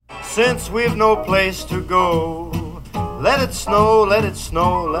since we've no place to go. Let it snow, let it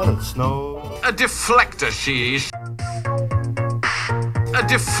snow, let it snow. A deflector, sheesh. A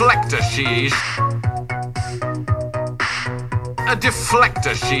deflector, sheesh. A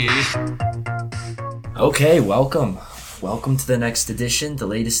deflector, sheesh. Okay, welcome. Welcome to the next edition, the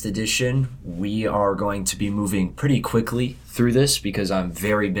latest edition. We are going to be moving pretty quickly through this because I'm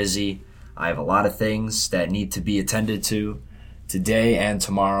very busy. I have a lot of things that need to be attended to today and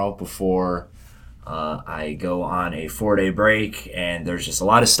tomorrow before I go on a 4-day break, and there's just a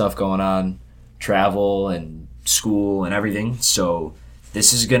lot of stuff going on, travel and school and everything. So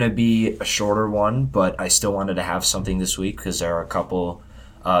this is going to be a shorter one, but I still wanted to have something this week because there are a couple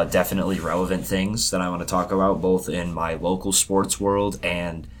definitely relevant things that I want to talk about, both in my local sports world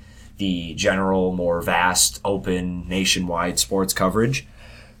and the general, more vast, open, nationwide sports coverage.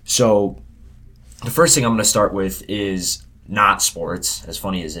 So the first thing I'm going to start with is not sports, as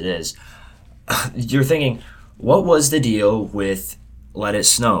funny as it is. You're thinking, what was the deal with Let It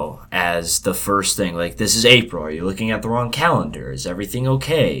Snow as the first thing? Like, this is April. Are you looking at the wrong calendar? Is everything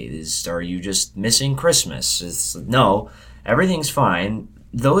okay? Are you just missing Christmas? No, everything's fine.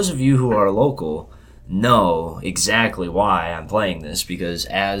 Those of you who are local know exactly why I'm playing this, because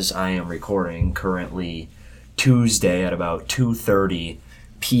as I am recording currently Tuesday at about 2:30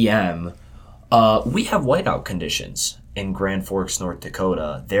 p.m., we have whiteout conditions in Grand Forks, North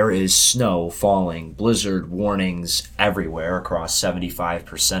Dakota. There is snow falling, blizzard warnings everywhere across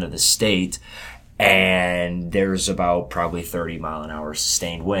 75% of the state, and there's about probably 30 mile an hour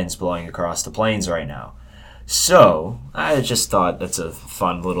sustained winds blowing across the plains right now. So I just thought that's a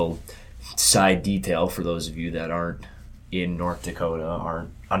fun little side detail for those of you that aren't in North Dakota,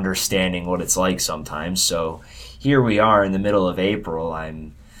 aren't understanding what it's like sometimes. So here we are in the middle of April. I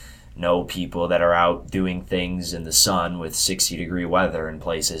know people that are out doing things in the sun with 60-degree weather in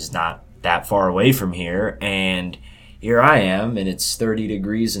places not that far away from here, and here I am, and it's 30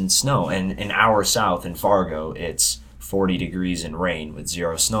 degrees and snow. And an hour south in Fargo, it's 40 degrees and rain with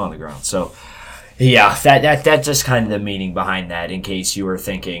zero snow on the ground. So yeah, that's just kind of the meaning behind that, in case you were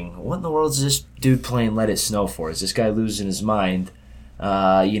thinking, what in the world is this dude playing Let It Snow for? Is this guy losing his mind?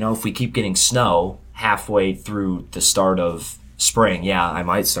 If we keep getting snow halfway through the start of spring, yeah, I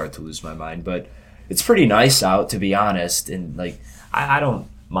might start to lose my mind. But it's pretty nice out, to be honest. And, I don't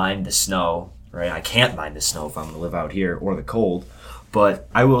mind the snow, right? I can't mind the snow if I'm going to live out here, or the cold. But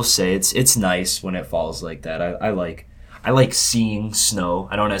I will say it's nice when it falls like that. I like seeing snow.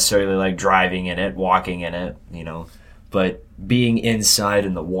 I don't necessarily like driving in it, walking in it, but being inside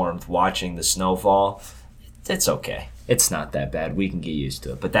in the warmth, watching the snow fall, it's okay. It's not that bad. We can get used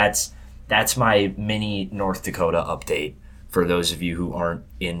to it. But that's my mini North Dakota update for those of you who aren't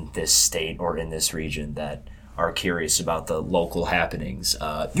in this state or in this region that are curious about the local happenings.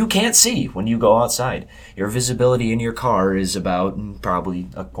 You can't see when you go outside. Your visibility in your car is about probably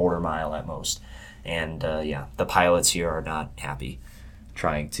a quarter mile at most. And the pilots here are not happy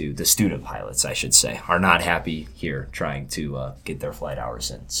the student pilots, I should say, are not happy here trying to get their flight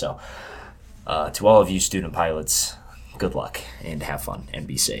hours in. So to all of you student pilots, good luck and have fun and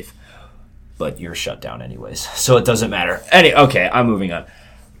be safe. But you're shut down anyways, so it doesn't matter. Okay, I'm moving on.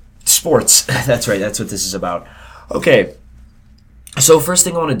 Sports, that's right, that's what this is about. Okay, so first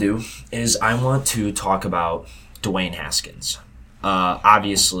thing I want to do is I want to talk about Dwayne Haskins.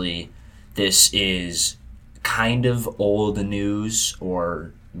 Obviously, this is kind of old news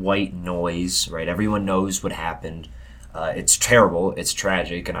or white noise, right? Everyone knows what happened. It's terrible, it's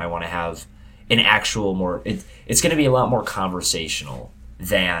tragic, and I want to have an actual it's going to be a lot more conversational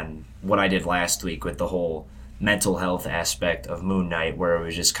than what I did last week with the whole mental health aspect of Moon Knight, where it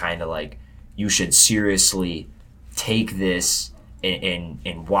was just kind of like, you should seriously take this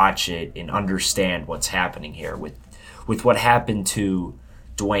and watch it and understand what's happening here. With what happened to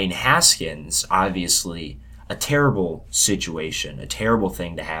Dwayne Haskins, obviously a terrible situation, a terrible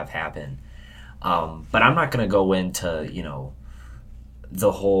thing to have happen. But I'm not going to go into,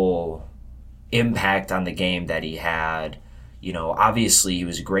 the whole impact on the game that he had. Obviously he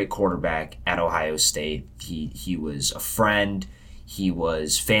was a great quarterback at Ohio State. He was a friend. He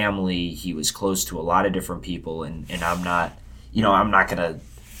was family. He was close to a lot of different people. And I'm not going to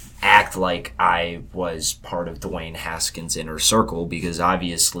act like I was part of Dwayne Haskins' inner circle, because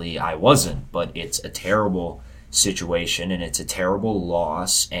obviously I wasn't. But it's a terrible situation and it's a terrible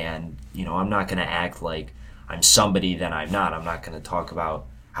loss. And, I'm not going to act like I'm somebody that I'm not. I'm not going to talk about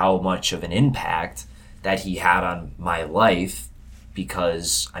how much of an impact that he had on my life,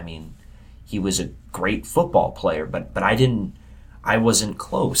 because he was a great football player, but I wasn't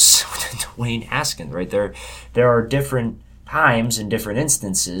close to Dwayne Haskins, right? There are different times and different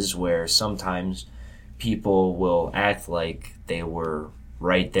instances where sometimes people will act like they were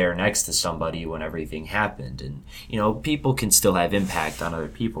right there next to somebody when everything happened. And, people can still have impact on other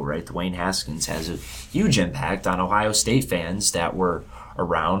people, right? Dwayne Haskins has a huge impact on Ohio State fans that were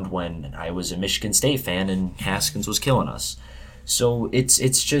around when I was a Michigan State fan and Haskins was killing us. So it's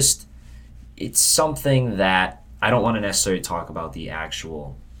something that I don't want to necessarily talk about the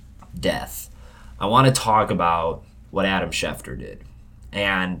actual death. I want to talk about what Adam Schefter did.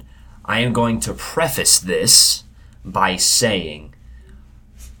 And I am going to preface this by saying,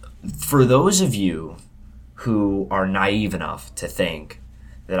 for those of you who are naive enough to think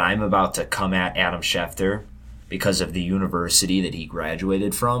that I'm about to come at Adam Schefter because of the university that he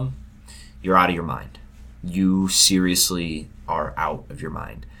graduated from, you're out of your mind. You seriously are out of your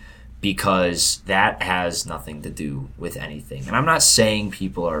mind, because that has nothing to do with anything. And I'm not saying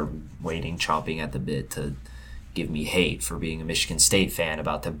people are waiting, chomping at the bit to give me hate for being a Michigan State fan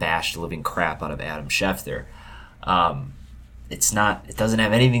about to bash the living crap out of Adam Schefter. It doesn't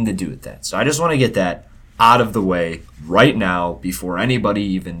have anything to do with that. So I just want to get that out of the way right now before anybody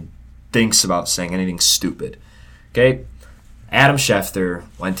even thinks about saying anything stupid. Okay? Adam Schefter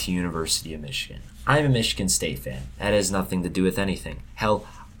went to University of Michigan. I'm a Michigan State fan. That has nothing to do with anything. Hell,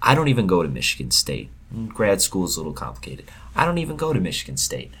 I don't even go to Michigan State. Grad school is a little complicated. I don't even go to Michigan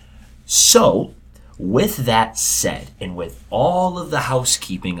State. So, with that said, and with all of the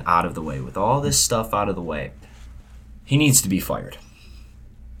housekeeping out of the way, with all this stuff out of the way, he needs to be fired.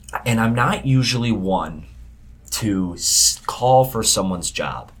 And I'm not usually one to call for someone's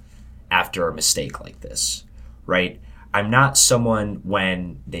job after a mistake like this, right? I'm not someone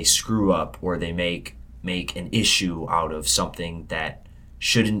when they screw up or they make an issue out of something that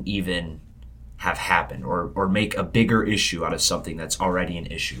shouldn't even have happened, or make a bigger issue out of something that's already an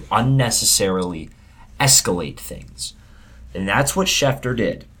issue. Unnecessarily escalate things. And that's what Schefter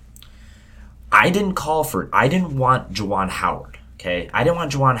did. I didn't want Juwan Howard, okay? I didn't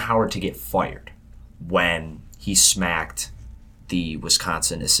want Juwan Howard to get fired when he smacked the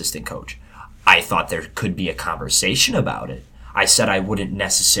Wisconsin assistant coach. I thought there could be a conversation about it. I said I wouldn't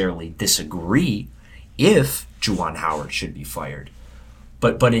necessarily disagree if Juwan Howard should be fired.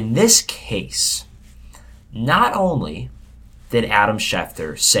 But in this case, not only did Adam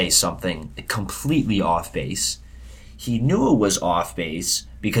Schefter say something completely off base, he knew it was off base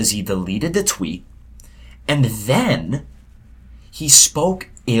because he deleted the tweet, and then he spoke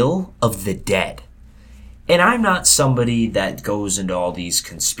ill of the dead. And I'm not somebody that goes into all these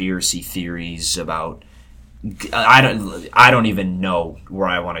conspiracy theories about, I don't even know where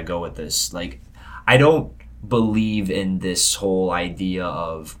I want to go with this. Like, I don't believe in this whole idea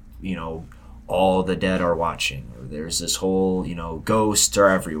of, all the dead are watching, or there's this whole, ghosts are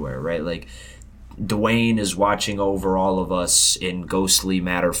everywhere, right? Like, Dwayne is watching over all of us in ghostly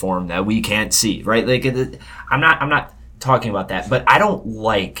matter form that we can't see, right? Like, I'm not talking about that, but I don't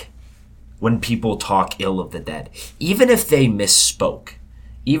like when people talk ill of the dead, even if they misspoke,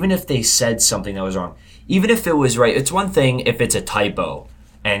 even if they said something that was wrong, even if it was right. It's one thing if it's a typo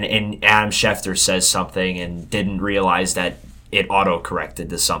and Adam Schefter says something and didn't realize that it auto-corrected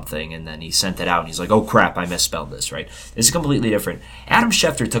to something, and then he sent it out and he's like, oh crap, I misspelled this, right? This is completely different. Adam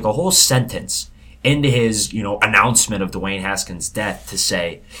Schefter took a whole sentence into his, announcement of Dwayne Haskins' death to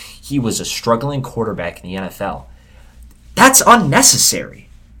say he was a struggling quarterback in the NFL. That's unnecessary.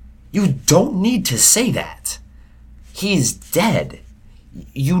 You don't need to say that. He's dead.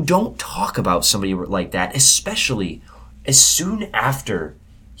 You don't talk about somebody like that, especially as soon after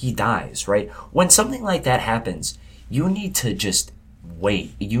he dies, right? When something like that happens, you need to just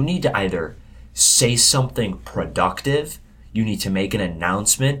wait. You need to either say something productive, you need to make an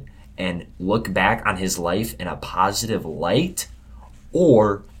announcement and look back on his life in a positive light,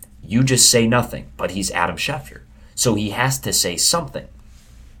 or you just say nothing. But he's Adam Schefter, so he has to say something.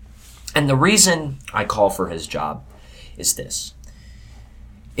 And the reason I call for his job is this.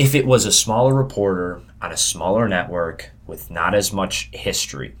 If it was a smaller reporter on a smaller network with not as much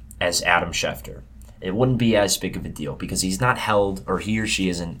history as Adam Schefter, it wouldn't be as big of a deal because he's not held, or he or she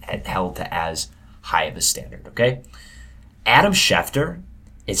isn't held to as high of a standard, okay? Adam Schefter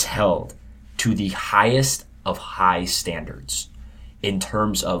is held to the highest of high standards in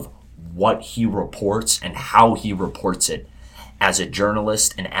terms of what he reports and how he reports it as a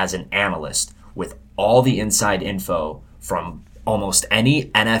journalist and as an analyst, with all the inside info from almost any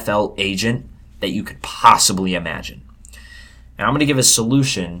NFL agent that you could possibly imagine. And I'm going to give a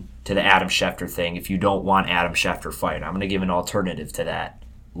solution to the Adam Schefter thing if you don't want Adam Schefter fired. I'm going to give an alternative to that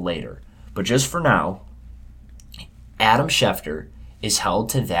later. But just for now, Adam Schefter is held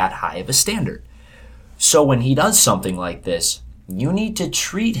to that high of a standard. So when he does something like this, you need to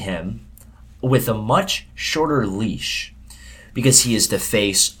treat him with a much shorter leash, because he is the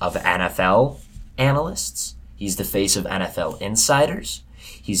face of NFL analysts. He's the face of NFL insiders.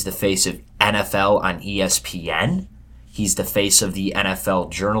 He's the face of NFL on ESPN. He's the face of the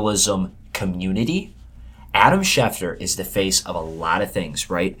NFL journalism community. Adam Schefter is the face of a lot of things,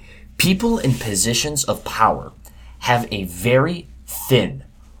 right? People in positions of power have a very thin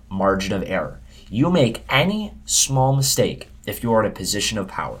margin of error. You make any small mistake if you are in a position of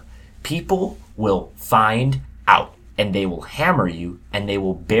power, people will find out and they will hammer you and they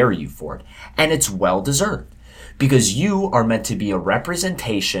will bury you for it. And it's well deserved, because you are meant to be a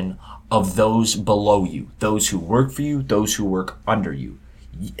representation of those below you, those who work for you, those who work under you.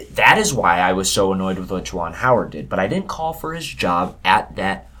 That is why I was so annoyed with what Juwan Howard did. But I didn't call for his job at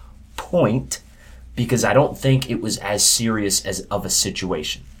that point because I don't think it was as serious as of a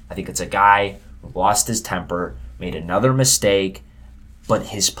situation. I think it's a guy who lost his temper, made another mistake, but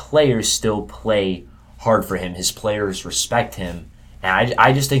his players still play hard for him. His players respect him. And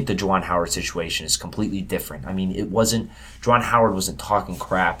I just think the Juwan Howard situation is completely different. I mean, Juwan Howard wasn't talking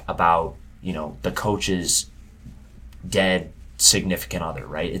crap about, the coach's dead significant other,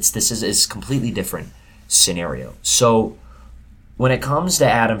 right? This is a completely different scenario. So when it comes to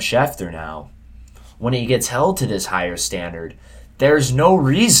Adam Schefter now, when he gets held to this higher standard, there's no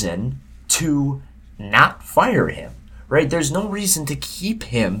reason to not fire him, right? There's no reason to keep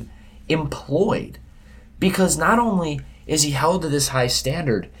him employed, because not only is he held to this high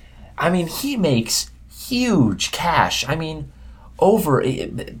standard, I mean, he makes huge cash. I mean, over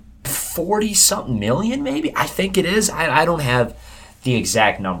 40-something million, maybe? I think it is. I don't have the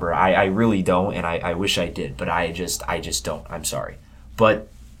exact number. I really don't, and I wish I did, but I just don't. I'm sorry. But,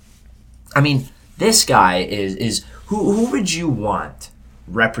 I mean, this guy is who would you want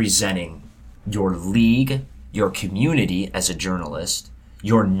representing your league, your community as a journalist,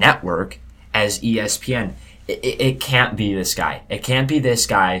 your network as ESPN? It can't be this guy. It can't be this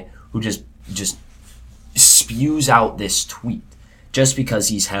guy who just spews out this tweet just because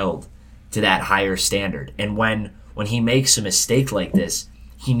he's held to that higher standard. And when he makes a mistake like this,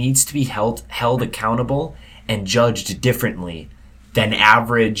 he needs to be held accountable and judged differently than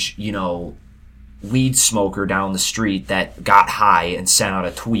average, weed smoker down the street that got high and sent out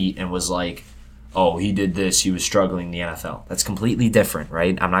a tweet and was like, oh, he did this, he was struggling in the NFL. That's completely different,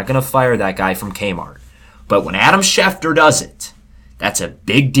 right? I'm not going to fire that guy from Kmart. But when Adam Schefter does it, that's a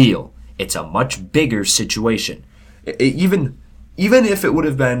big deal. It's a much bigger situation. Even if it would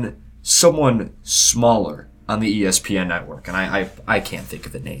have been someone smaller on the ESPN network, and I can't think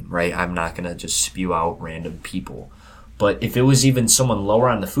of the name, right? I'm not going to just spew out random people. But if it was even someone lower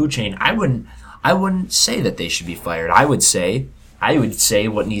on the food chain, I wouldn't say that they should be fired. I would say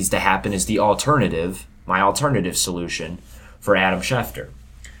what needs to happen is my alternative solution for Adam Schefter.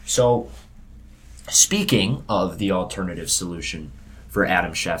 So, speaking of the alternative solution for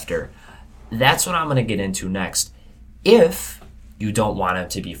Adam Schefter, that's what I'm going to get into next. If you don't want him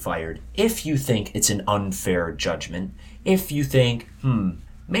to be fired, if you think it's an unfair judgment, if you think,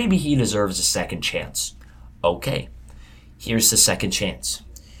 maybe he deserves a second chance, okay, here's the second chance.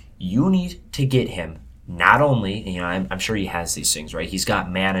 You need to get him not only, I'm sure he has these things, right? He's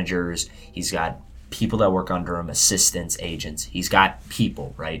got managers, he's got people that work under him, assistants, agents, he's got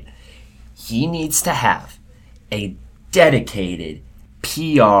people, right? He needs to have a dedicated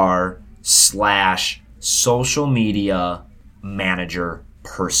PR/social media manager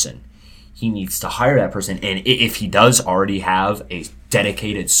person. He needs to hire that person. And if he does already have a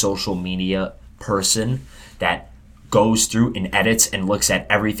dedicated social media person that goes through and edits and looks at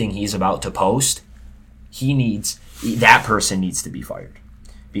everything he's about to post, that person needs to be fired,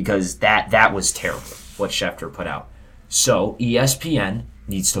 because that was terrible what Schefter put out. So ESPN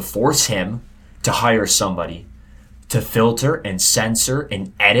needs to force him to hire somebody to filter and censor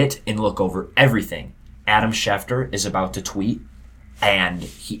and edit and look over everything Adam Schefter is about to tweet, and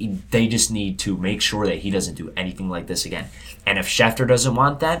they just need to make sure that he doesn't do anything like this again. And if Schefter doesn't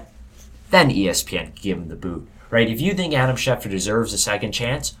want that, then ESPN can give him the boot, right? If you think Adam Schefter deserves a second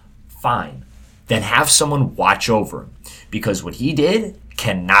chance, fine. Then have someone watch over him, because what he did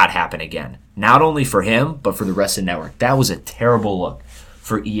cannot happen again. Not only for him, but for the rest of the network. That was a terrible look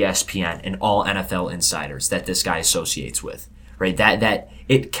for ESPN and all NFL insiders that this guy associates with, right? That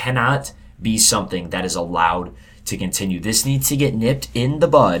it cannot be something that is allowed to continue. This needs to get nipped in the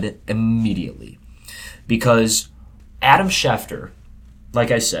bud immediately, because Adam Schefter, like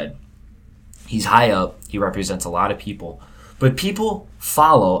I said, he's high up. He represents a lot of people, but people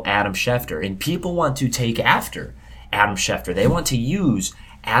follow Adam Schefter and people want to take after Adam Schefter. They want to use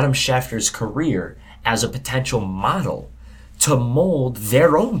Adam Schefter's career as a potential model to mold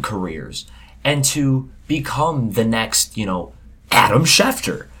their own careers and to become the next, Adam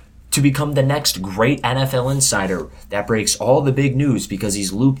Schefter, to become the next great NFL insider that breaks all the big news because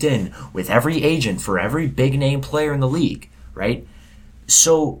he's looped in with every agent for every big name player in the league, right?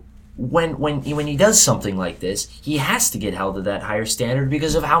 So when he does something like this, he has to get held to that higher standard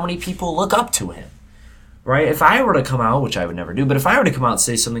because of how many people look up to him, right? If I were to come out, which I would never do, but if I were to come out and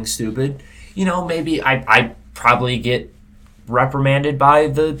say something stupid, maybe I probably get reprimanded by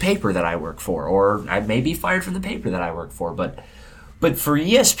the paper that I work for, or I may be fired from the paper that I work for. But for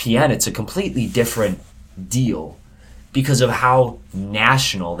ESPN, it's a completely different deal because of how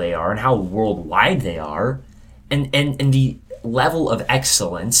national they are and how worldwide they are, and the level of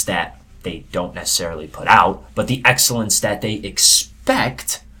excellence that they don't necessarily put out, but the excellence that they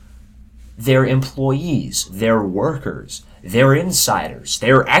expect their employees, their workers, their insiders,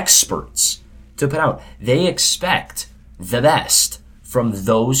 their experts to put out. They expect the best from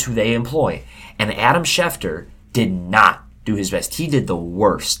those who they employ. And Adam Schefter did not do his best. He did the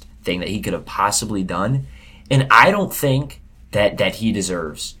worst thing that he could have possibly done. And I don't think that he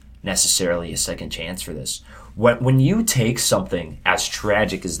deserves necessarily a second chance for this. When you take something as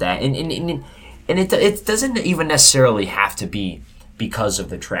tragic as that, and it doesn't even necessarily have to be because of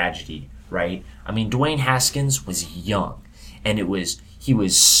the tragedy, right? I mean, Dwayne Haskins was young, and he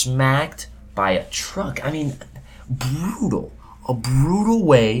was smacked by a truck. I mean, a brutal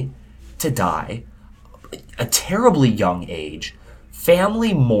way to die, a terribly young age,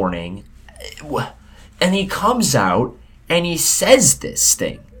 family mourning, and he comes out and he says this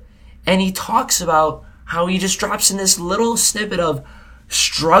thing, and he talks about how he just drops in this little snippet of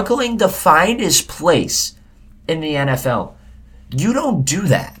struggling to find his place in the NFL. You don't do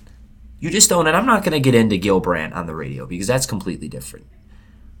that. You just don't, and I'm not going to get into Gil Brandt on the radio because that's completely different.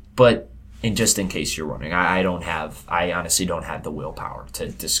 But and just in case you're wondering, I honestly don't have the willpower to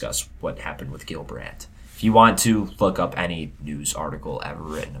discuss what happened with Gil Brandt. If you want to look up any news article ever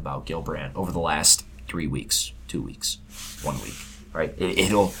written about Gil Brandt over the last 3 weeks, 2 weeks, 1 week, right?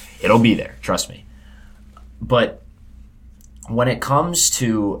 It'll be there, trust me. But when it comes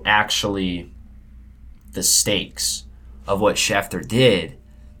to actually the stakes of what Schefter did,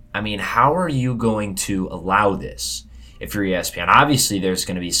 I mean, how are you going to allow this? If you're ESPN, obviously there's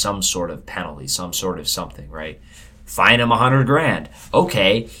going to be some sort of penalty, some sort of something, right? Fine him $100,000.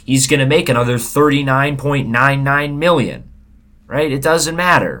 Okay, he's going to make another $39.99 million, right? It doesn't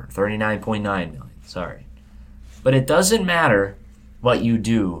matter. $39.9 million, sorry. But it doesn't matter what you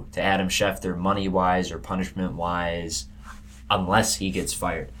do to Adam Schefter money-wise or punishment-wise unless he gets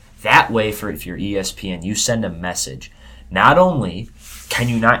fired. That way, if you're ESPN, you send a message. Not only can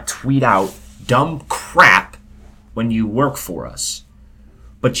you not tweet out dumb crap when you work for us,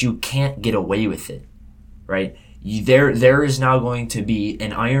 but you can't get away with it, right? There is now going to be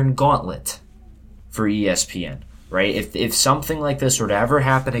an iron gauntlet for ESPN, right? If something like this were to ever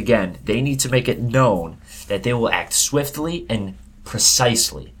happen again, they need to make it known that they will act swiftly and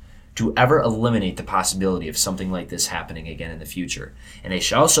precisely to ever eliminate the possibility of something like this happening again in the future. And they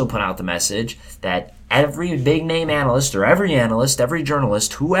should also put out the message that every big name analyst or every analyst, every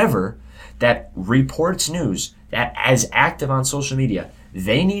journalist, whoever that reports news that is active on social media,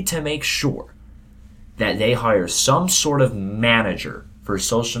 they need to make sure that they hire some sort of manager for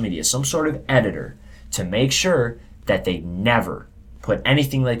social media, some sort of editor, to make sure that they never put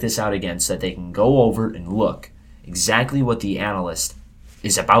anything like this out again so that they can go over and look exactly what the analyst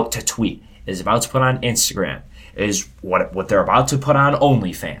is about to tweet, is about to put on Instagram, is what they're about to put on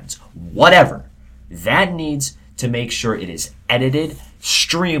OnlyFans, whatever. That needs to make sure it is edited,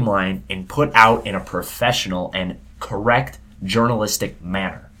 streamlined, and put out in a professional and correct journalistic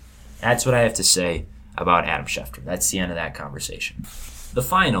manner. That's what I have to say about Adam Schefter. That's the end of that conversation. The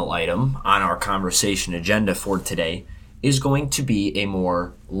final item on our conversation agenda for today is going to be a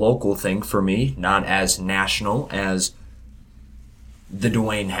more local thing for me, not as national as the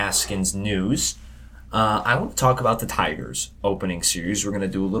Dwayne Haskins news. I want to talk about the Tigers opening series. We're going to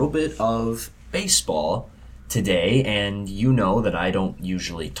do a little bit of baseball today, and you know that I don't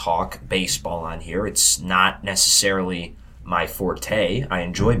usually talk baseball on here. It's not necessarily my forte. I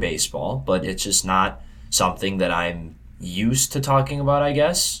enjoy baseball, but it's just not something that I'm used to talking about, I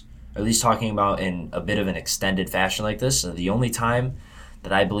guess, or at least talking about in a bit of an extended fashion like this. The only time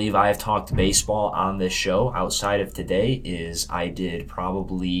that I believe I have talked baseball on this show outside of today is I did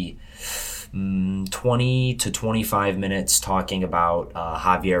probably 20 to 25 minutes talking about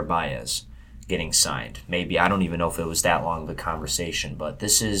Javier Baez getting signed. Maybe, I don't even know if it was that long of a conversation, but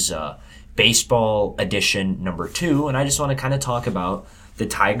this is baseball edition number 2, and I just want to kind of talk about the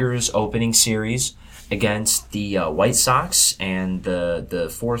Tigers opening series. against the White Sox, and the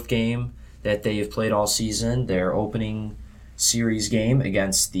fourth game that they have played all season, their opening series game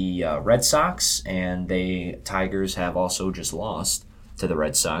against the Red Sox, and the Tigers have also just lost to the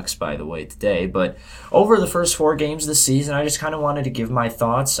Red Sox, by the way, today. But over the first 4 games this season, I just kind of wanted to give my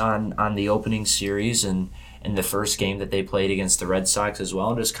thoughts on the opening series and the first game that they played against the Red Sox as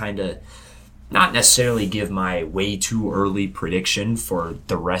well. Just kind of not necessarily give my way too early prediction for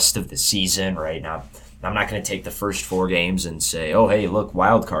the rest of the season, right? Now, I'm not going to take the first 4 games and say, oh, hey, look,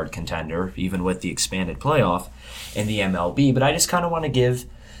 wild card contender, even with the expanded playoff in the MLB. But I just kind of want to give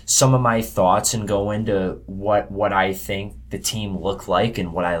some of my thoughts and go into what I think the team looked like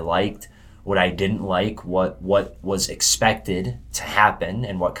and what I liked, what I didn't like, what was expected to happen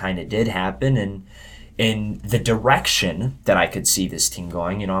and what kind of did happen, and in the direction that I could see this team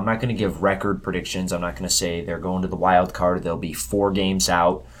going. I'm not going to give record predictions. I'm not going to say they're going to the wild card. They'll be 4 games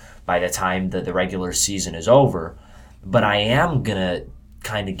out by the time that the regular season is over. But I am going to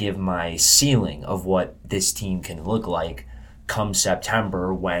kind of give my ceiling of what this team can look like come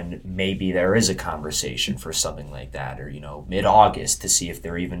September, when maybe there is a conversation for something like that, or mid-August, to see if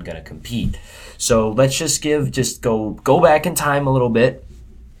they're even going to compete. So let's just go back in time a little bit.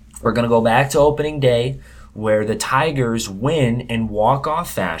 We're going to go back to opening day, where the Tigers win in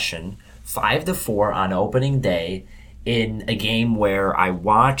walk-off fashion 5-4 on opening day, in a game where I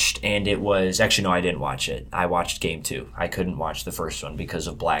watched, and it was actually, no, I didn't watch it. I watched game 2. I couldn't watch the first one because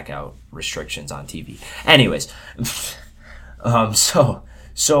of blackout restrictions on TV. Anyways, so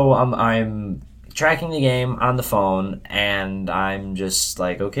I'm tracking the game on the phone, and I'm just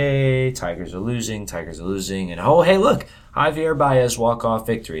like, okay, Tigers are losing, and oh, hey, look, Javier Baez walk-off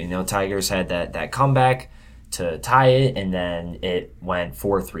victory. Tigers had that comeback to tie it, and then it went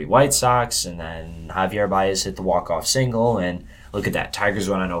 4-3 White Sox, and then Javier Baez hit the walk-off single, and look at that, Tigers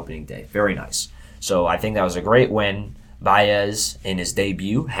won on opening day. Very nice. So I think that was a great win. Baez, in his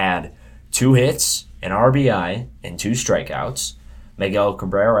debut, had 2 hits, an RBI, and 2 strikeouts. Miguel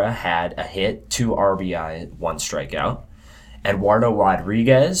Cabrera had a hit, 2 RBI, 1 strikeout. Eduardo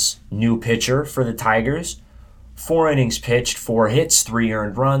Rodriguez, new pitcher for the Tigers, 4 innings pitched, 4 hits, 3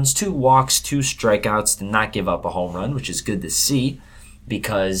 earned runs, 2 walks, 2 strikeouts, did not give up a home run, which is good to see,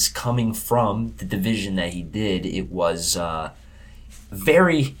 because coming from the division that he did, it was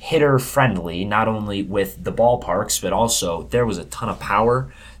very hitter-friendly, not only with the ballparks, but also there was a ton of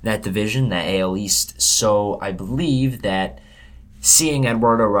power in that division, that AL East. So I believe that seeing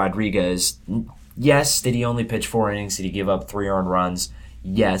Eduardo Rodriguez, yes, did he only pitch 4 innings? Did he give up 3 earned runs?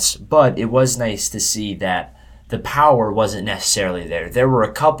 Yes, but it was nice to see that the power wasn't necessarily there. There were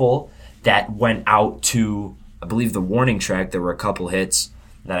a couple that went out to, I believe, the warning track. There were a couple hits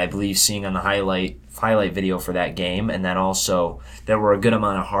that I believe seeing on the highlight video for that game, and then also there were a good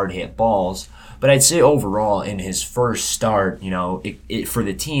amount of hard hit balls. But I'd say overall in his first start, for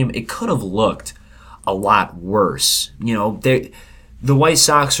the team, it could have looked a lot worse. The White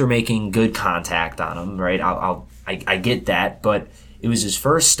Sox were making good contact on him, right? I get that, but it was his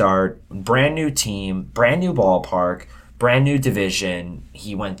first start, brand new team, brand new ballpark, brand new division.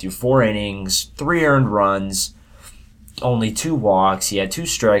 He went through 4 innings, 3 earned runs, only 2 walks. He had 2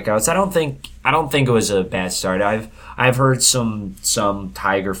 strikeouts. I don't think it was a bad start. I've heard some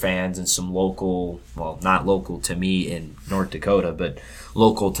Tiger fans and some local, well, not local to me in North Dakota, but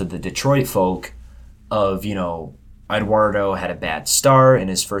local to the Detroit folk, of Eduardo had a bad start in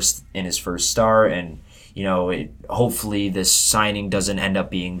his first start, and hopefully this signing doesn't end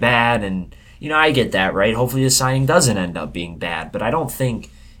up being bad. And I get that, right? Hopefully the signing doesn't end up being bad, but I don't think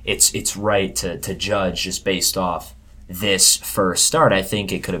it's right to judge just based off this first start. I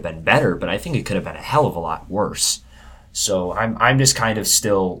think it could have been better, but I think it could have been a hell of a lot worse. So I'm just kind of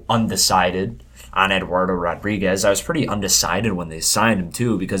still undecided on Eduardo Rodriguez. I was pretty undecided when they signed him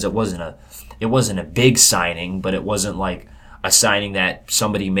too, because it wasn't a big signing, but it wasn't like a signing that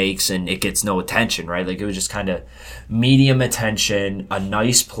somebody makes and it gets no attention, right? Like, it was just kind of medium attention, a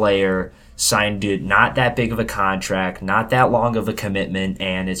nice player, signed to not that big of a contract, not that long of a commitment,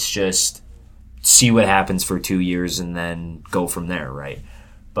 and it's just see what happens for 2 years and then go from there, right?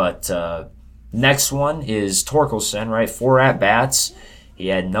 But next one is Torkelson, right? 4 at-bats. He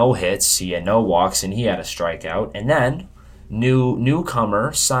had no hits, he had no walks, and he had a strikeout. And then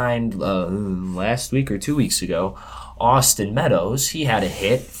newcomer signed last week or 2 weeks ago, Austin Meadows. He had a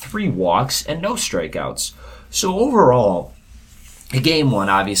hit, 3 walks, and no strikeouts. So overall, Game 1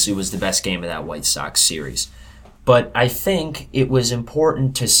 obviously was the best game of that White Sox series. But I think it was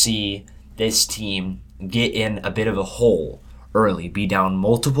important to see this team get in a bit of a hole early, be down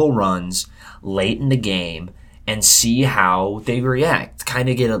multiple runs late in the game, and see how they react. Kind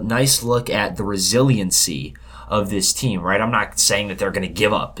of get a nice look at the resiliency of this team, right? I'm not saying that they're going to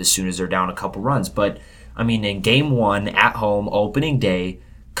give up as soon as they're down a couple runs, but I mean, in game 1 at home, opening day,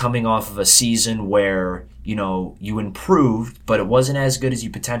 coming off of a season where, you improved, but it wasn't as good as you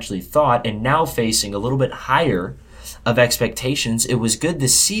potentially thought, and now facing a little bit higher of expectations, it was good to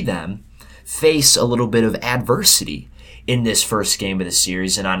see them face a little bit of adversity in this first game of the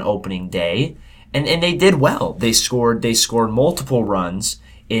series and on opening day. And they did well. They scored multiple runs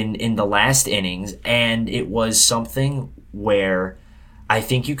in the last innings, and it was something where I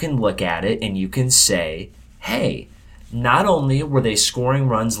think you can look at it and you can say, hey, not only were they scoring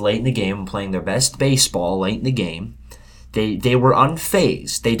runs late in the game and playing their best baseball late in the game, they were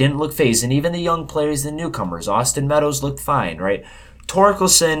unfazed. They didn't look phased. And even the young players, the newcomers, Austin Meadows looked fine, right?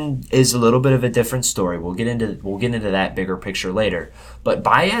 Torkelson is a little bit of a different story. We'll get into that bigger picture later. But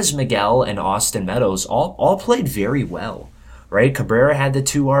Baez, Miguel, and Austin Meadows all played very well, right? Cabrera had the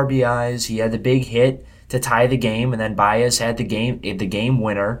 2 RBIs. He had the big hit to tie the game, and then Baez had the game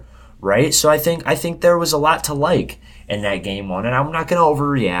winner, right? So I think there was a lot to like in that game 1, and I'm not going to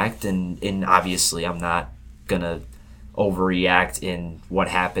overreact, and obviously I'm not going to overreact in what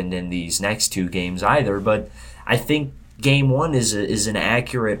happened in these next 2 games either, but I think game 1 is an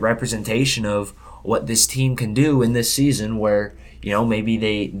accurate representation of what this team can do in this season where, maybe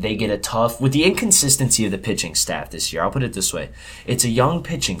they get a tough, with the inconsistency of the pitching staff this year, I'll put it this way. It's a young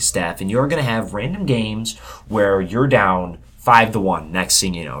pitching staff, and you're going to have random games where you're down 5-1. Next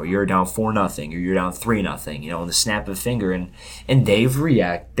thing you know, or you're down 4-0, or you're down 3-0, in the snap of a finger, and they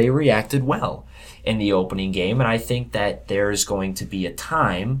reacted well in the opening game, and I think that there's going to be a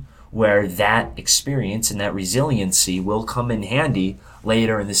time where that experience and that resiliency will come in handy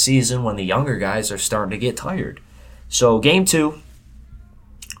later in the season when the younger guys are starting to get tired. So game 2,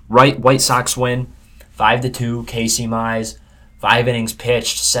 White Sox win 5-2. Casey Mize, 5 innings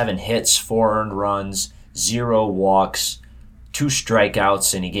pitched, 7 hits, 4 earned runs, 0 walks, 2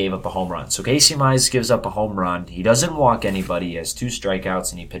 strikeouts, and he gave up a home run. So Casey Mize gives up a home run. He doesn't walk anybody. He has 2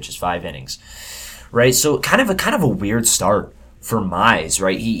 strikeouts, and he pitches 5 innings. Right? So kind of a weird start for Mize,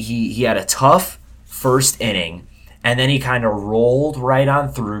 right? He had a tough first inning, and then he kind of rolled right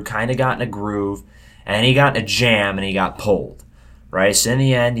on through, kind of got in a groove, and then he got in a jam, and he got pulled, right? So in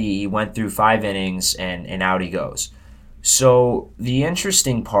the end, he went through 5 innings, and out he goes. So the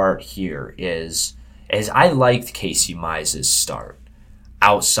interesting part here is I liked Casey Mize's start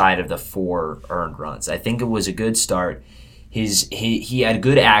outside of the 4 earned runs. I think it was a good start. He had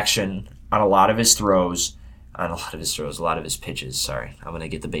good action on a lot of his throws, a lot of his pitches. Sorry, I'm going to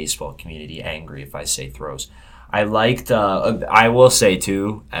get the baseball community angry if I say throws. I liked, I will say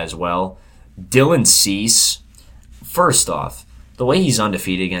too, as well, Dylan Cease. First off, the way he's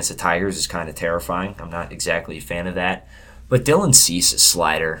undefeated against the Tigers is kind of terrifying. I'm not exactly a fan of that. But Dylan Cease's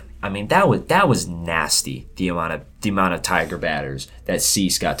slider, I mean, that was nasty, the amount of Tiger batters that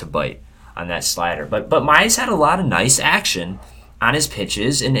Cease got to bite on that slider. But Mize had a lot of nice action on his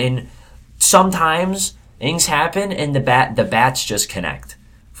pitches, and sometimes things happen and the bats just connect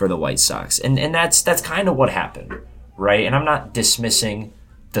for the White Sox. And that's kind of what happened, right? And I'm not dismissing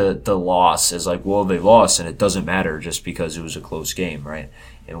the loss as like, well, they lost and it doesn't matter just because it was a close game, right?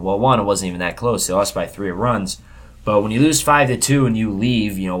 And well, one, it wasn't even that close. They lost by 3 runs. But when you lose 5-2 and you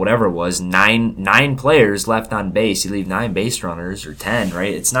leave, whatever it was, nine players left on base, you leave 9 base runners or 10,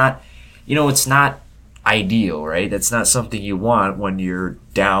 right? It's not, it's not ideal, right? That's not something you want when you're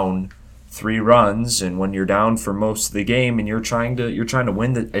down 3 runs and when you're down for most of the game and you're trying to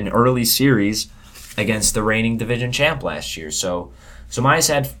win an early series against the reigning division champ last year. So Mize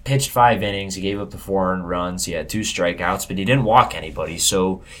had pitched 5 innings. He gave up the 4 earned runs. He had 2 strikeouts, but he didn't walk anybody.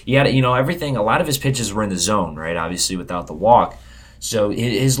 So he had, everything. A lot of his pitches were in the zone, right? Obviously without the walk. So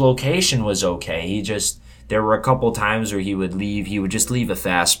his location was okay. There were a couple times where he would just leave a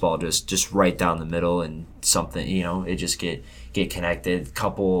fastball just right down the middle and something, it just get connected.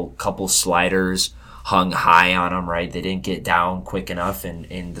 Couple sliders hung high on him, right? They didn't get down quick enough,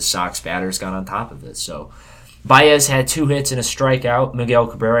 and the Sox batters got on top of it. So Baez had 2 hits and a strikeout. Miguel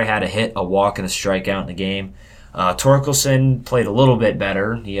Cabrera had a hit, a walk, and a strikeout in the game. Torkelson played a little bit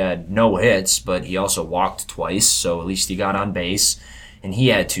better. He had no hits, but he also walked twice, so at least he got on base. And he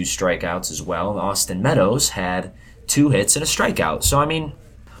had 2 strikeouts as well. And Austin Meadows had 2 hits and a strikeout. So,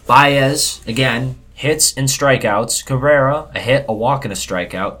 Baez, again, hits and strikeouts. Cabrera, a hit, a walk, and a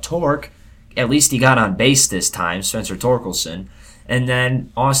strikeout. Torque, at least he got on base this time, Spencer Torkelson. And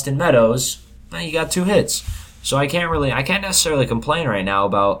then Austin Meadows, he got 2 hits. So I can't necessarily complain right now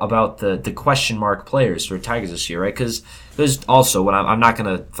about the question mark players for Tigers this year, right? Because there's also what I'm not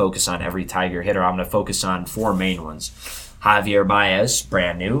going to focus on every Tiger hitter. I'm going to focus on four main ones: Javier Baez,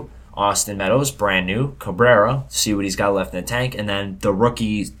 brand new; Austin Meadows, brand new; Cabrera, see what he's got left in the tank, and then the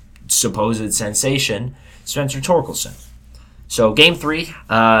rookie supposed sensation, Spencer Torkelson. So Game 3,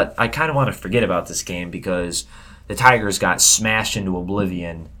 I kind of want to forget about this game because the Tigers got smashed into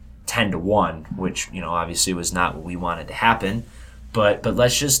oblivion 10-1, which, obviously was not what we wanted to happen. But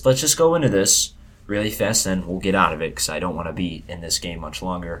let's just go into this really fast, and we'll get out of it because I don't want to be in this game much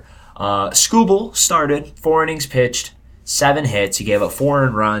longer. Skubal started, 4 innings pitched, 7 hits. He gave up 4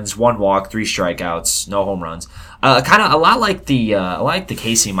 earned runs, 1 walk, 3 strikeouts, no home runs. Kind of a lot like the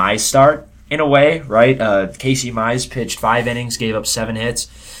Casey Mize start in a way, right? Casey Mize pitched 5 innings, gave up 7 hits.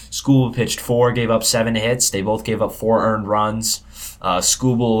 Skubal pitched 4, gave up 7 hits. They both gave up 4 earned runs.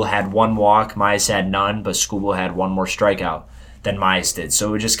 Skubal had 1 walk, Mize had none, but Skubal had 1 more strikeout than Mize did. So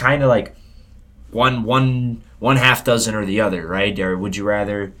it was just kind of like one half dozen or the other, right? Or would you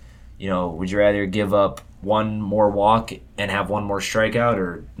rather give up 1 more walk and have 1 more strikeout,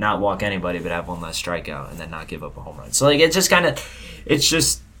 or not walk anybody but have 1 less strikeout and then not give up a home run? So it's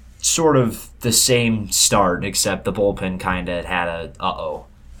just sort of the same start, except the bullpen kind of had a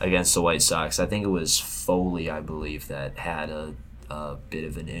against the White Sox. I think it was Foley, I believe, that had a bit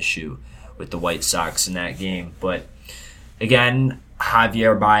of an issue with the White Sox in that game. But again,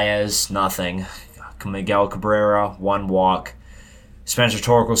 Javier Baez, nothing. Miguel Cabrera, 1 walk. Spencer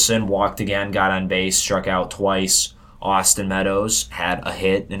Torkelson walked again, got on base, struck out twice. Austin Meadows had a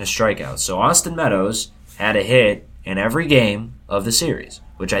hit and a strikeout. So Austin Meadows had a hit in every game of the series,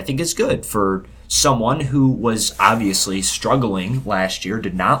 which I think is good for someone who was obviously struggling last year,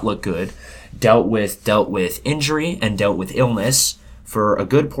 did not look good, dealt with injury and dealt with illness for a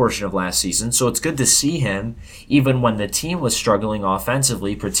good portion of last season. So it's good to see him, even when the team was struggling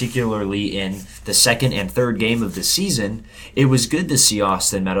offensively, particularly in the second and third game of the season. It was good to see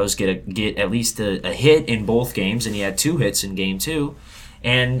Austin Meadows get at least a hit in both games, and he had 2 hits in Game 2.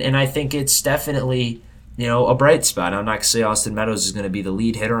 And I think it's definitely a bright spot. I'm not going to say Austin Meadows is going to be the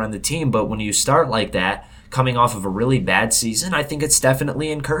lead hitter on the team, but when you start like that, coming off of a really bad season, I think it's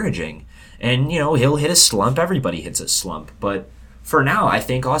definitely encouraging. And, he'll hit a slump. Everybody hits a slump. But for now, I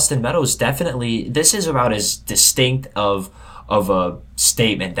think Austin Meadows definitely, this is about as distinct of a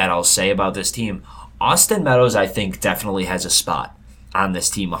statement that I'll say about this team. Austin Meadows, I think, definitely has a spot on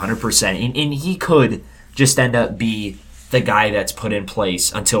this team 100%. And he could just end up be the guy that's put in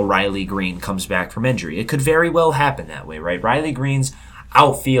place until Riley Green comes back from injury. It could very well happen that way, right? Riley Green's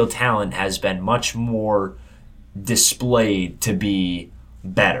outfield talent has been much more displayed to be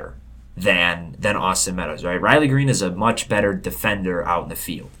better than Austin Meadows, right? Riley Green is a much better defender out in the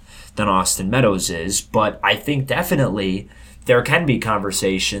field than Austin Meadows is, but I think definitely there can be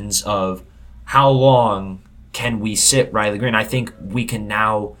conversations of how long can we sit Riley Green. I think we can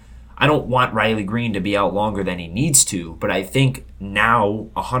now. I don't want Riley Green to be out longer than he needs to, but I think now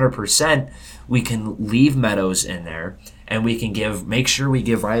 100% we can leave Meadows in there, and we can make sure we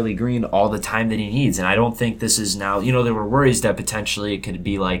give Riley Green all the time that he needs. And I don't think this is now, there were worries that potentially it could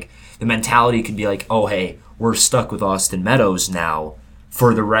be like, the mentality could be like, oh hey, we're stuck with Austin Meadows now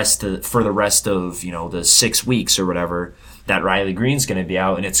for the rest of the 6 weeks or whatever that Riley Green's going to be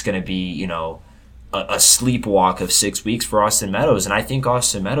out, and it's going to be a sleepwalk of 6 weeks for Austin Meadows. And I think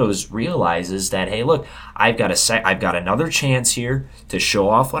Austin Meadows realizes that, hey, look, I've got another chance here to show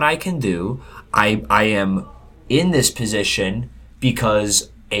off what I can do. I am in this position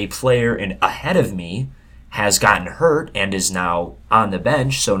because a player ahead of me has gotten hurt and is now on the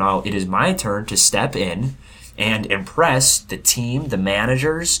bench. So now it is my turn to step in and impress the team, the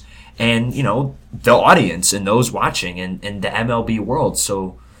managers, and the audience and those watching in the MLB world.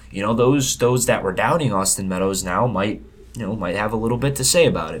 So those that were doubting Austin Meadows now might have a little bit to say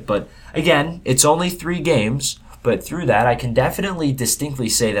about it. But again, it's only 3 games, but through that, I can definitely distinctly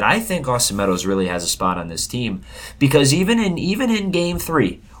say that I think Austin Meadows really has a spot on this team, because even in Game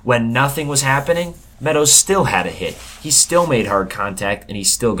 3, when nothing was happening, Meadows still had a hit. He still made hard contact, and he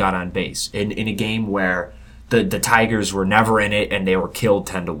still got on base in a game where the Tigers were never in it and they were killed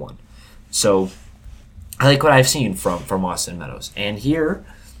 10-1. So I like what I've seen from Austin Meadows. And here,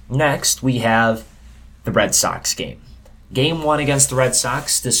 next, we have the Red Sox game. Game 1 against the Red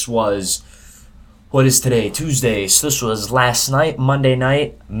Sox. This was, what is today? Tuesday. So this was last night, Monday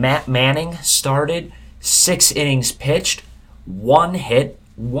night. Matt Manning started, 6 innings pitched, 1 hit,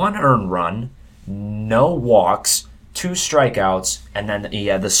 1 earned run, no walks, 2 strikeouts, and then he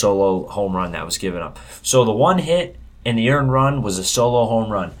had the solo home run that was given up. So the 1 hit and the earned run was a solo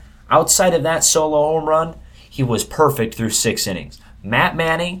home run. Outside of that solo home run, he was perfect through 6 innings. Matt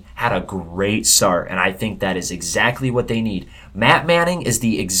Manning had a great start, and I think that is exactly what they need. Matt Manning is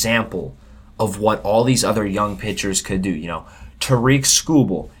the example of what all these other young pitchers could do. You know, Tariq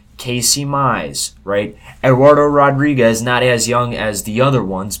Skubal, Casey Mize, right? Eduardo Rodriguez, not as young as the other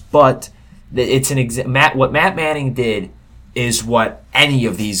ones, but it's what Matt Manning did is what any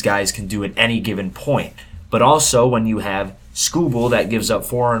of these guys can do at any given point. But also, when you have Skubal that gives up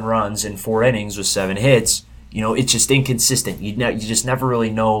 4 earned runs in 4 innings with 7 hits, you know, it's just inconsistent. You just never really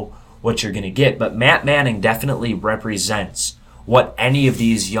know what you're going to get. But Matt Manning definitely represents what any of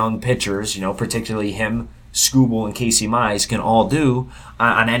these young pitchers, you know, particularly him, Skubal, and Casey Mize, can all do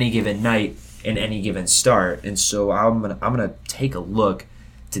on any given night in any given start. And so I'm gonna take a look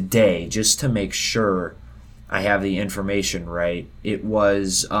today just to make sure I have the information right. It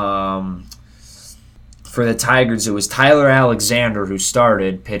was for the Tigers. It was Tyler Alexander who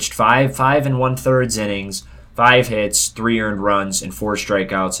started, pitched five and 1/3 innings, 5 hits, 3 earned runs, and 4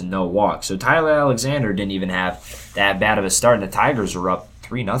 strikeouts and no walks. So Tyler Alexander didn't even have that bad of a start, and the Tigers were up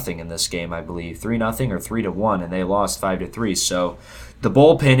 3-0 in this game, I believe. 3-0 or 3-1, and they lost 5-3. So the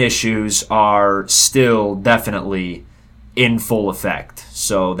bullpen issues are still definitely in full effect.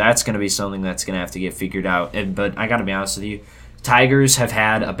 So that's going to be something that's going to have to get figured out. But I got to be honest with you, Tigers have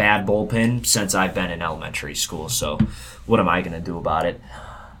had a bad bullpen since I've been in elementary school. So what am I going to do about it?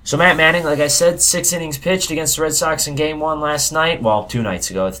 So Matt Manning, like I said, 6 innings pitched against the Red Sox in Game 1 last night. Well, 2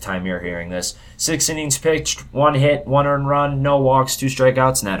 nights ago at the time you're hearing this. 6 innings pitched, 1 hit, 1 earned run, no walks, 2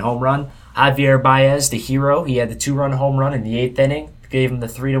 strikeouts, and that home run. Javier Baez, the hero, he had the 2-run home run in the 8th inning, gave him the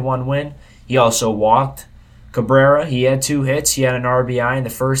 3-1 win. He also walked. Cabrera, he had 2 hits. He had an RBI in the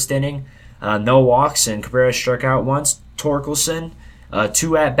 1st inning, no walks, and Cabrera struck out once. Torkelson,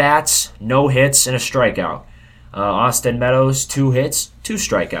 2 at-bats, no hits, and a strikeout. Austin Meadows, 2 hits, 2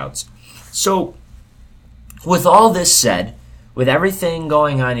 strikeouts. So, with all this said, with everything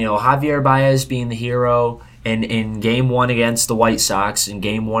going on, you know, Javier Baez being the hero in Game 1 against the White Sox, in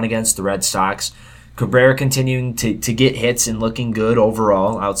Game 1 against the Red Sox, Cabrera continuing to get hits and looking good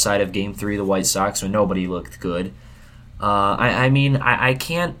overall outside of Game 3 of the White Sox when nobody looked good. I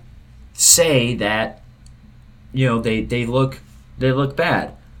can't say that, you know, they look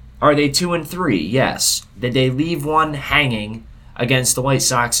bad. Are they 2-3? Yes. Did they leave one hanging against the White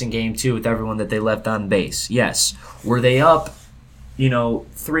Sox in Game 2 with everyone that they left on base? Yes. Were they up,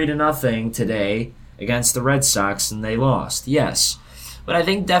 3-0 today against the Red Sox and they lost? Yes. But I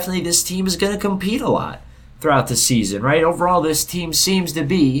think definitely this team is going to compete a lot throughout the season, right? Overall, this team seems to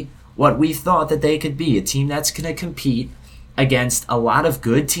be what we thought that they could be, a team that's going to compete against a lot of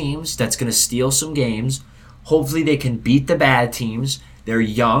good teams, that's going to steal some games. Hopefully they can beat the bad teams. They're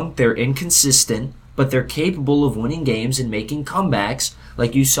young, they're inconsistent, but they're capable of winning games and making comebacks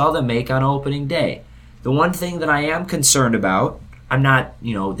like you saw them make on opening day. The one thing that I am concerned about, I'm not,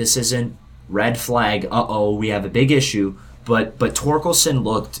 this isn't red flag, we have a big issue, but Torkelson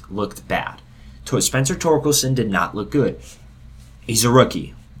looked bad. Spencer Torkelson did not look good. He's a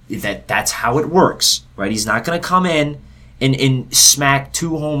rookie. That's how it works, right? He's not going to come in and smack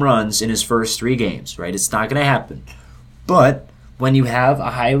 2 home runs in his first 3 games, right? It's not going to happen. But when you have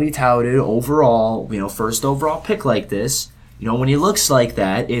a highly touted overall, first overall pick like this, when he looks like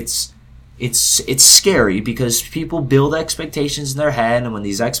that, it's scary because people build expectations in their head, and when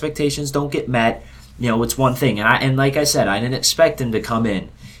these expectations don't get met, it's one thing. And like I said, I didn't expect him to come in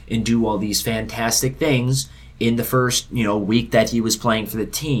and do all these fantastic things in the first, week that he was playing for the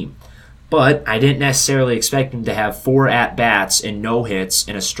team. But I didn't necessarily expect him to have 4 at-bats and no hits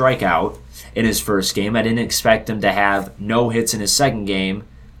and a strikeout in his first game. I didn't expect him to have no hits in his second game,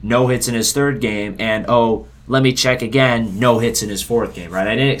 no hits in his third game, and, let me check again, no hits in his fourth game, right?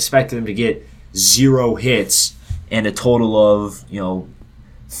 I didn't expect him to get 0 hits and a total of,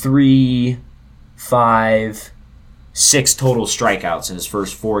 3, 5, 6 total strikeouts in his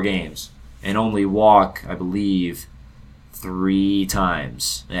first 4 games and only walk, I believe, 3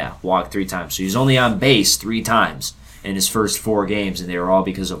 times. Yeah, walk 3 times. So he's only on base 3 times in his first 4 games, and they were all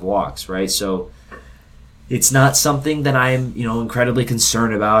because of walks, right? So it's not something that I'm, incredibly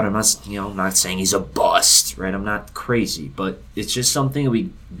concerned about. I'm not, I'm not saying he's a bust, right? I'm not crazy, but it's just something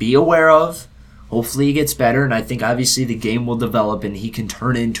we be aware of. Hopefully he gets better, and I think obviously the game will develop and he can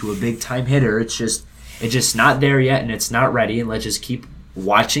turn into a big-time hitter. It's just not there yet, and it's not ready, and let's just keep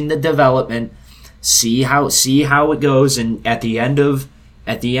watching the development, see how it goes, and at the end of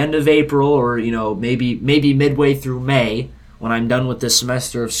April, or maybe midway through May, when I'm done with this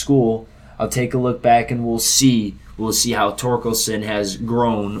semester of school, I'll take a look back and we'll see how Torkelson has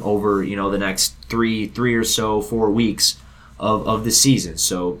grown over the next 3 or so 4 weeks of the season.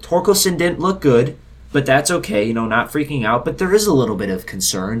 So Torkelson didn't look good, but that's okay, not freaking out. But there is a little bit of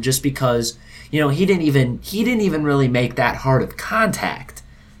concern just because, he didn't even really make that hard of contact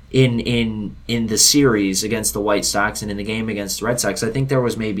in the series against the White Sox and in the game against the Red Sox. I think there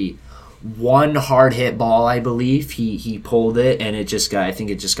was maybe one hard hit ball, I believe. He pulled it, and it just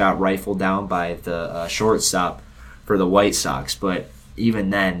got rifled down by the shortstop for the White Sox. But even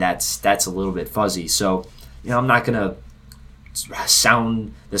then, that's a little bit fuzzy. So, I'm not gonna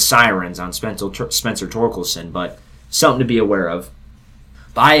sound the sirens on Spencer Torkelson, but something to be aware of.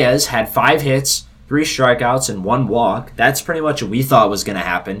 Baez had 5 hits, 3 strikeouts, and 1 walk. That's pretty much what we thought was going to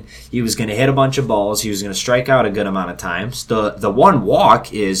happen. He was going to hit a bunch of balls. He was going to strike out a good amount of times. The 1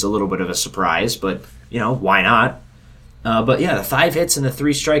 walk is a little bit of a surprise, but, why not? But yeah, the 5 hits and the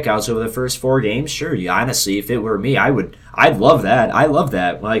 3 strikeouts over the first 4 games, sure, honestly, if it were me, I'd love that. I love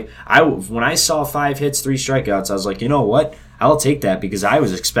that. When I saw 5 hits, 3 strikeouts, I was like, you know what? I'll take that because I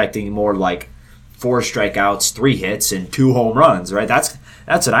was expecting more like 4 strikeouts, 3 hits, and 2 home runs, right? That's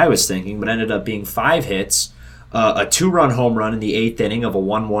what I was thinking, but ended up being 5 hits, a 2-run home run in the 8th inning of a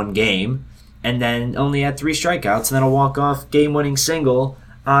 1-1 game, and then only had 3 strikeouts, and then a walk-off game-winning single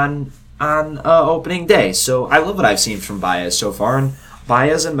on opening day. So I love what I've seen from Baez so far, and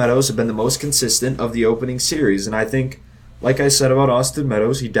Baez and Meadows have been the most consistent of the opening series, and I think, like I said about Austin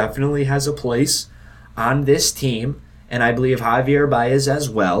Meadows, he definitely has a place on this team, and I believe Javier Baez as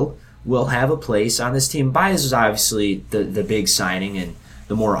well will have a place on this team. Baez is obviously the big signing and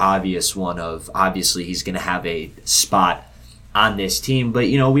the more obvious one of obviously he's going to have a spot on this team, but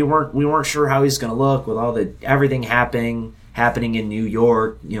we weren't sure how he's going to look with all everything happening in New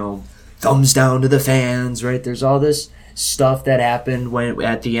York. Thumbs down to the fans, right? There's all this stuff that happened when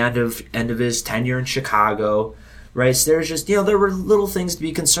at the end of his tenure in Chicago, right? So there's just there were little things to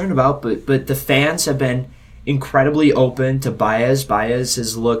be concerned about, but the fans have been incredibly open to Baez. Baez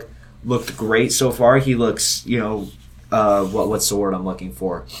has looked great so far. He looks, what's the word I'm looking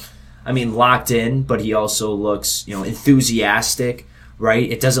for? I mean, locked in, but he also looks, enthusiastic,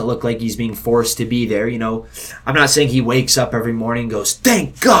 right? It doesn't look like he's being forced to be there. I'm not saying he wakes up every morning and goes,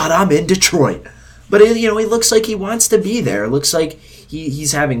 "Thank God I'm in Detroit." But, he looks like he wants to be there. It looks like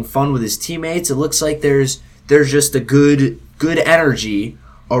he's having fun with his teammates. It looks like there's just a good energy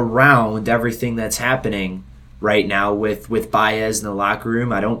around everything that's happening right now with Baez in the locker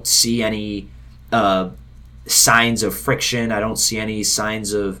room. I don't see any signs of friction. I don't see any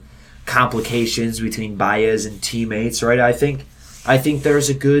signs of complications between Baez and teammates, right? I think there's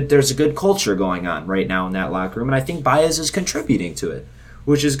a good culture going on right now in that locker room, and I think Baez is contributing to it,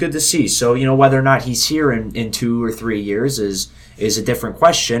 which is good to see. So, whether or not he's here in 2 or 3 years is a different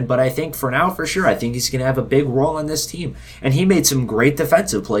question, but I think for now, for sure, I think he's going to have a big role on this team. And he made some great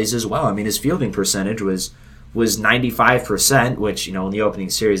defensive plays as well. I mean, his fielding percentage was 95%, which, in the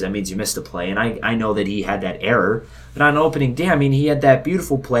opening series, that means you missed a play. And I know that he had that error. But on opening day, I mean, he had that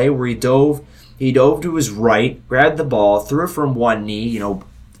beautiful play where he dove to his right, grabbed the ball, threw it from one knee,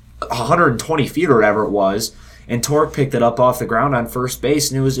 120 feet or whatever it was, and Torque picked it up off the ground on first base,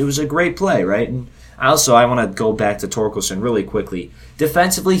 and it was a great play, right? And also, I want to go back to Torkelson really quickly.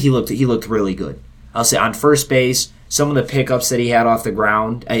 Defensively, he looked really good. I'll say on first base, some of the pickups that he had off the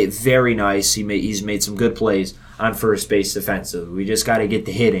ground, very nice. He's made some good plays on first base defensively. We just got to get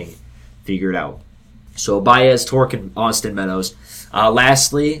the hitting figured out. So Baez, Torque, and Austin Meadows.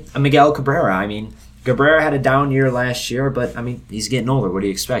 Lastly, Miguel Cabrera. I mean, Cabrera had a down year last year, but I mean, he's getting older. What do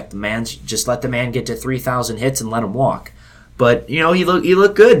you expect? Just let the man get to 3,000 hits and let him walk. But he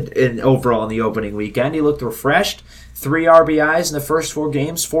looked good overall in the opening weekend. He looked refreshed. 3 RBIs in the first 4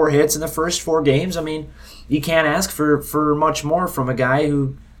 games, 4 hits in the first 4 games. I mean, you can't ask for much more from a guy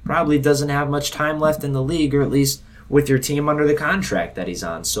who probably doesn't have much time left in the league, or at least with your team under the contract that he's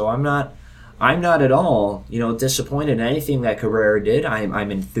on. So I'm not at all, disappointed in anything that Cabrera did.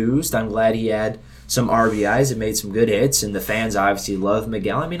 I'm enthused. I'm glad he had some RBIs and made some good hits, and the fans obviously love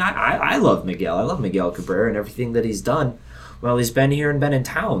Miguel. I mean, I love Miguel. I love Miguel Cabrera and everything that he's done while he's been here and been in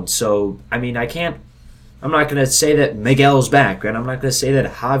town. So, I mean, I'm not going to say that Miguel's back, right? I'm not going to say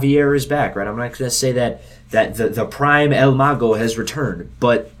that Javier is back, right? I'm not going to say that the prime El Mago has returned.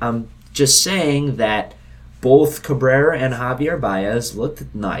 But I'm just saying that both Cabrera and Javier Baez looked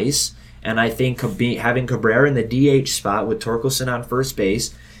nice, and I think having Cabrera in the DH spot with Torkelson on first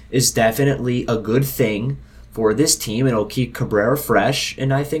base is definitely a good thing for this team. It'll keep Cabrera fresh,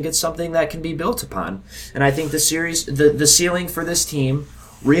 and I think it's something that can be built upon. And I think the ceiling for this team,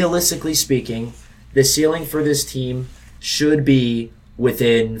 realistically speaking, the ceiling for this team should be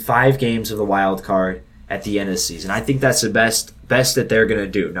within 5 games of the wild card at the end of the season. I think that's the best that they're going to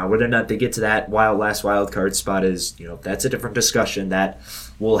do. Now, whether or not they get to that last wild card spot is, that's a different discussion that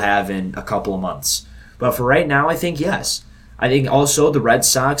we'll have in a couple of months. But for right now, I think yes. I think also the Red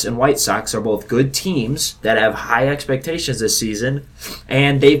Sox and White Sox are both good teams that have high expectations this season,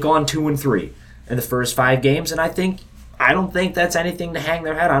 and they've gone 2-3 in the first 5 games, and I don't think that's anything to hang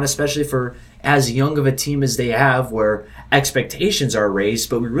their head on, especially for as young of a team as they have, where expectations are raised,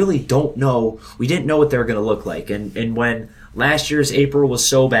 but we really don't know. We didn't know what they're going to look like, and when last year's April was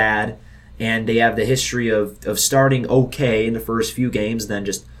so bad, and they have the history of starting okay in the first few games, then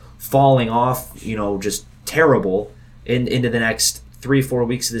just falling off, just terrible into the next 3-4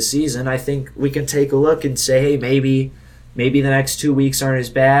 weeks of the season. I think we can take a look and say, hey, maybe the next 2 weeks aren't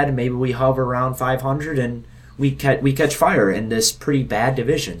as bad. Maybe we hover around 500 and we catch fire in this pretty bad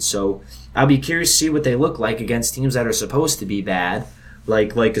division. So I'll be curious to see what they look like against teams that are supposed to be bad,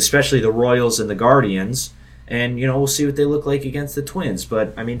 like especially the Royals and the Guardians. And we'll see what they look like against the Twins.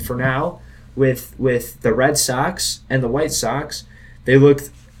 But I mean, for now, with the Red Sox and the White Sox, they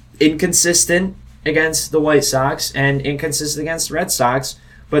looked inconsistent against the White Sox and inconsistent against the Red Sox,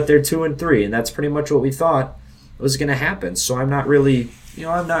 but they're 2-3, and that's pretty much what we thought was going to happen. So I'm not really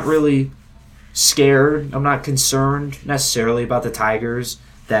scared. I'm not concerned necessarily about the Tigers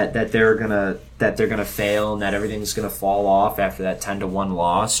that they're gonna fail and that everything's gonna fall off after that 10-1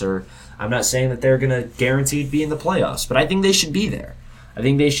 loss. Or I'm not saying that they're gonna guaranteed be in the playoffs, but I think they should be there. I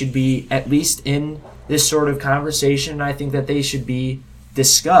think they should be at least in this sort of conversation. I think that they should be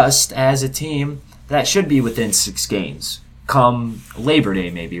discussed as a team that should be within 6 games come Labor Day,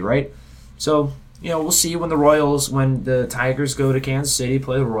 maybe, right? So, we'll see when the Tigers go to Kansas City,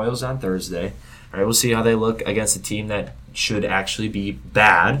 play the Royals on Thursday. All right, we'll see how they look against a team that should actually be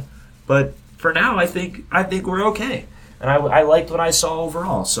bad. But for now, I think we're okay. And I liked what I saw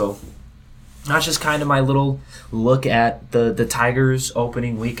overall. So that's just kind of my little look at the Tigers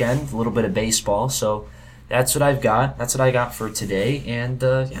opening weekend, a little bit of baseball. So that's what I've got. That's what I got for today. And,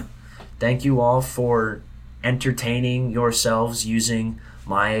 thank you all for entertaining yourselves using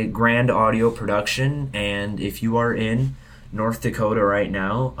my grand audio production. And if you are in North Dakota right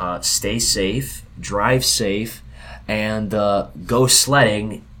now, stay safe, drive safe, and go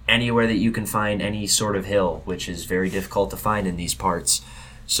sledding anywhere that you can find any sort of hill, which is very difficult to find in these parts.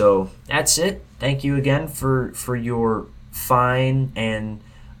 So that's it. Thank you again for your fine and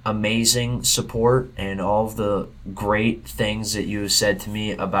amazing support and all of the great things that you said to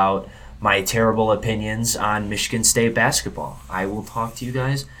me about my terrible opinions on Michigan State basketball. I will talk to you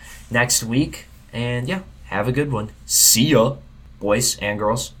guys next week, and have a good one. See ya, boys and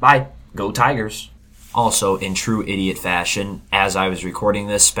girls. Bye. Go Tigers. Also, in true idiot fashion, as I was recording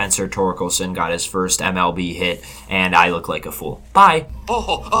this, Spencer Torkelson got his first MLB hit, and I look like a fool. Bye.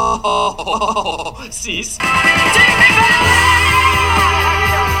 Cease.